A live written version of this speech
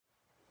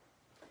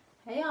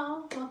Hey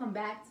y'all, welcome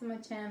back to my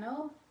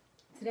channel.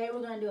 Today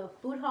we're going to do a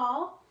food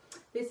haul.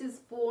 This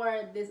is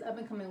for this up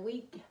and coming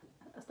week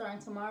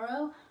starting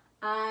tomorrow.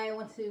 I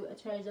went to a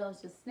Trader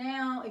Joe's just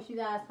now. If you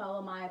guys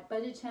follow my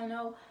budget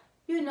channel,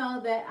 you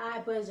know that I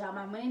budget out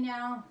my money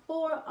now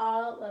for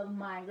all of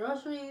my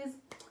groceries.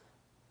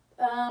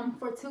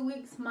 For 2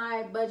 weeks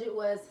my budget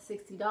was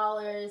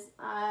 $60.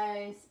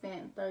 I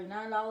spent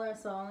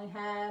 $39, so I only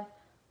have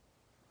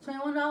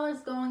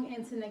 $21 going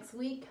into next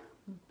week,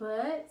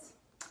 but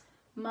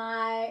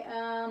my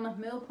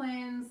meal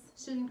plans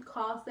shouldn't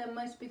cost that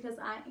much because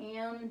I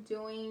am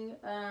doing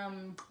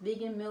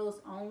vegan meals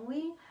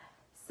only.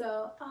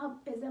 So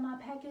is that my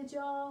package,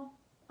 y'all?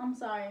 I'm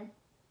sorry,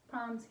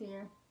 Prom's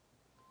here.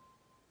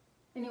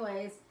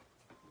 Anyways,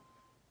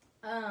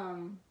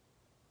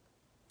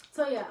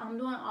 so yeah, I'm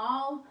doing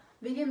all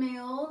vegan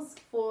meals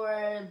for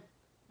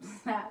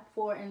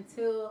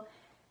until,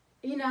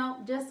 you know,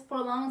 just for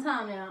a long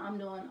time now. I'm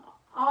doing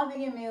all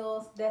vegan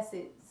meals. That's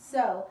it.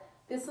 So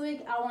this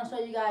week I want to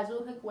show you guys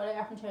real quick what I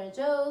got from Trader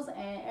Joe's,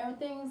 and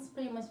everything's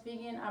pretty much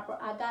vegan.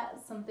 I got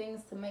some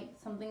things to make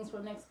some things for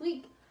next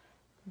week.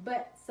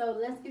 But so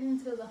let's get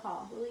into the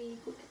haul really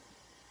quick.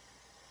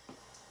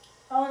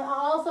 Oh, and I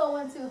also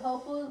went to Whole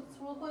Foods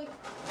real quick.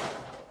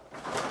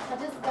 I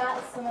just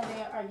got some of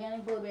their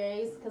organic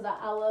blueberries because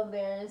I love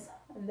theirs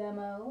the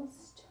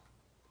most.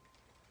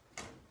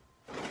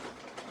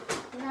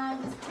 And I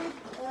just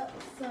picked up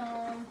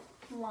some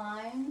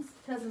limes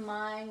because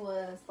mine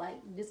was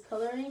like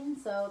discoloring,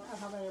 so I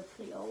thought they were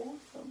pretty old,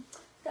 so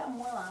got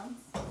more limes.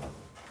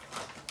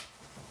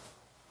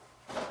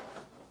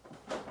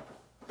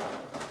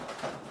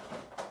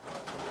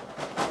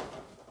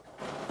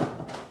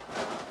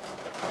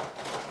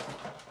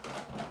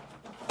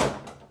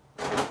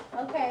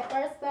 Okay,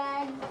 first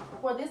bag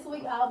for this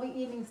week I'll be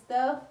eating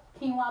stuffed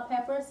quinoa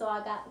peppers, so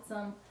I got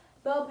some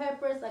bell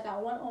peppers. I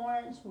got one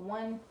orange,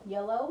 one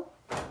yellow.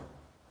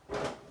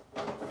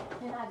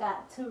 Then I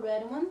got 2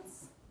 red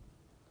ones.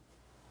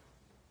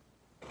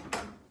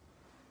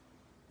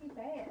 Pretty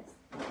fast.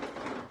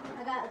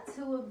 I got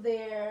 2 of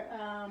their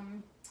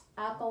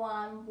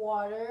alkaline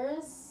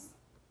waters.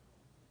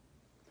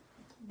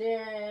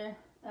 Their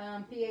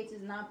pH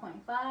is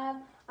 9.5.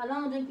 I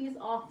don't drink these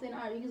often.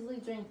 I usually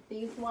drink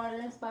these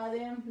waters by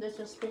them. They're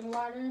just spring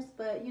waters,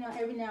 but you know,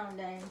 every now and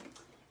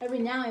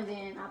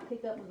then I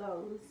pick up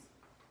those.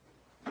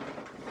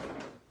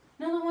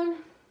 Another one.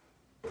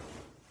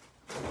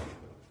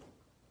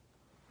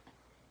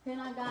 Then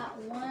I got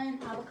 1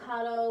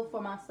 avocado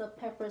for my stuffed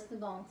peppers to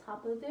go on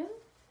top of them.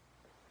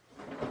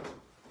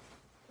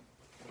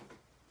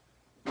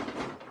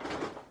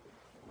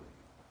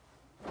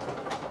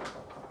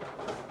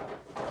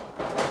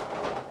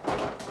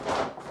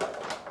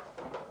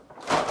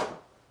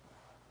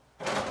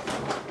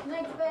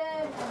 Next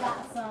bag, I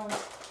got some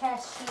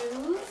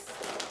cashews.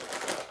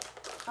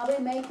 I'll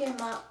be making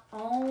my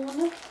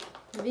own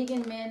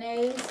vegan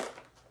mayonnaise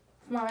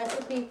for my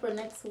recipe for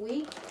next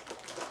week.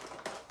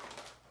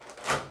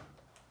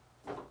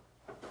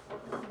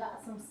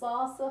 Some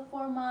salsa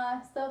for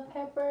my stuffed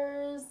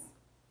peppers,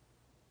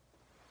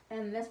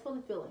 and that's for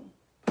the filling.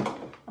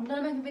 I'm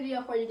gonna make a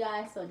video for you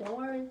guys, so don't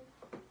worry.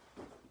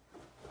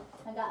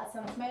 I got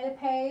some tomato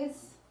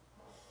paste.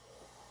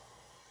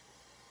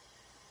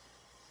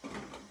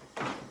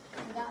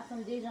 I got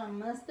some Dijon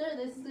mustard.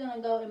 This is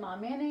gonna go in my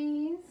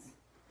mayonnaise.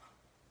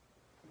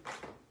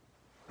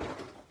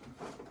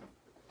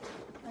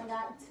 I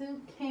got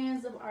 2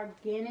 cans of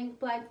organic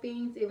black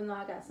beans, even though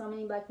I got so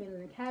many black beans in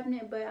the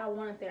cabinet, but I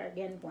wanted the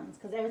organic ones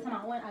because every time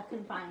I went I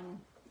couldn't find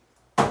them.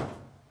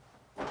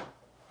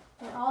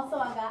 And also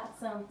I got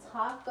some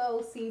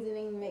taco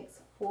seasoning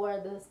mix for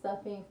the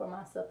stuffing for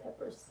my stuffed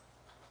peppers.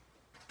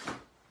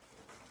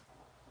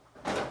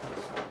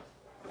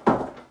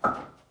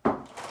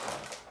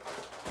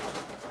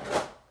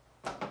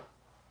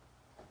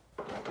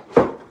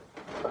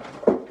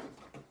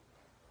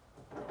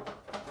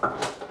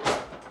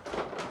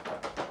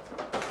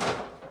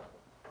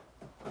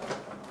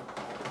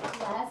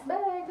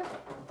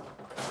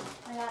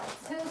 I got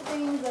 2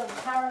 things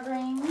of powder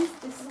greens.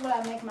 This is what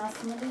I make my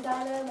smoothies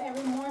out of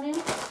every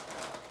morning.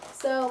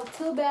 So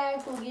 2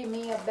 bags will give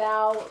me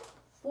about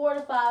 4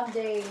 to 5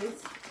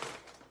 days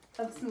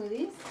of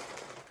smoothies.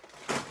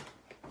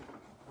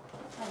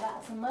 I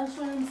got some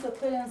mushrooms to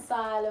put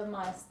inside of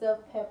my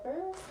stuffed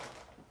peppers.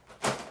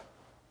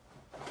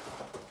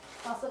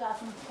 Also got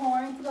some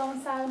corn to go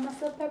inside of my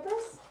stuffed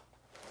peppers.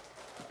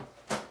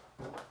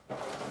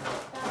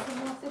 Got some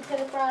more sweet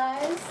potato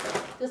fries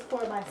just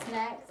for my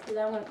snacks, because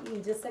I want to eat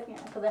in just a second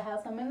because I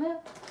have some in the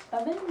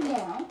oven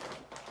now.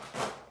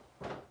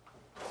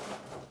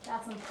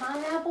 Got some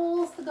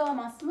pineapples to go in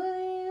my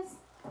smoothies.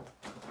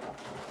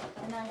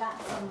 And I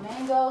got some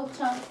mango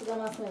chunks to go in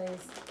my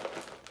smoothies.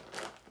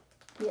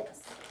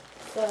 Yes.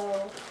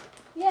 So,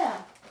 yeah.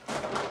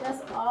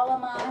 That's all of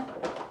my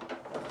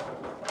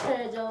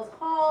Trader Joe's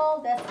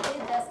haul. That's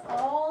it. That's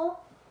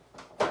all.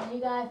 And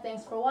you guys,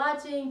 thanks for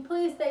watching.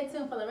 Please stay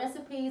tuned for the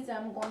recipes that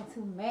I'm going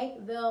to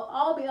make. They'll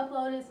all be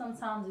uploaded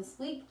sometime this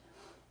week.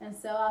 And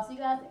so I'll see you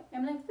guys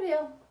in the next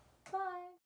video.